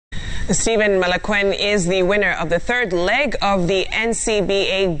Stephen Malakwen is the winner of the third leg of the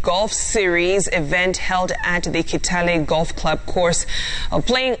NCBA Golf Series event held at the Kitale Golf Club course.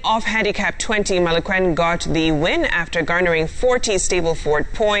 Playing off handicap 20, Malakwen got the win after garnering 40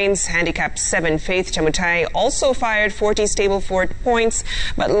 Stableford points. Handicap 7 Faith Chamutai also fired 40 Stableford points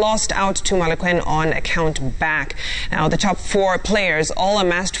but lost out to Malakwen on countback. Now the top four players all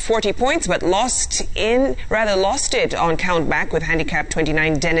amassed 40 points but lost it on countback, with handicap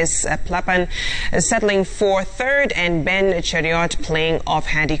 29 Dennis Plapan settling for third and Ben Chariot playing off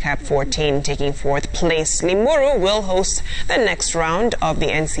handicap 14 taking fourth place. Limuru will host the next round of the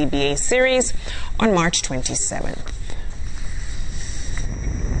NCBA series on March 27th.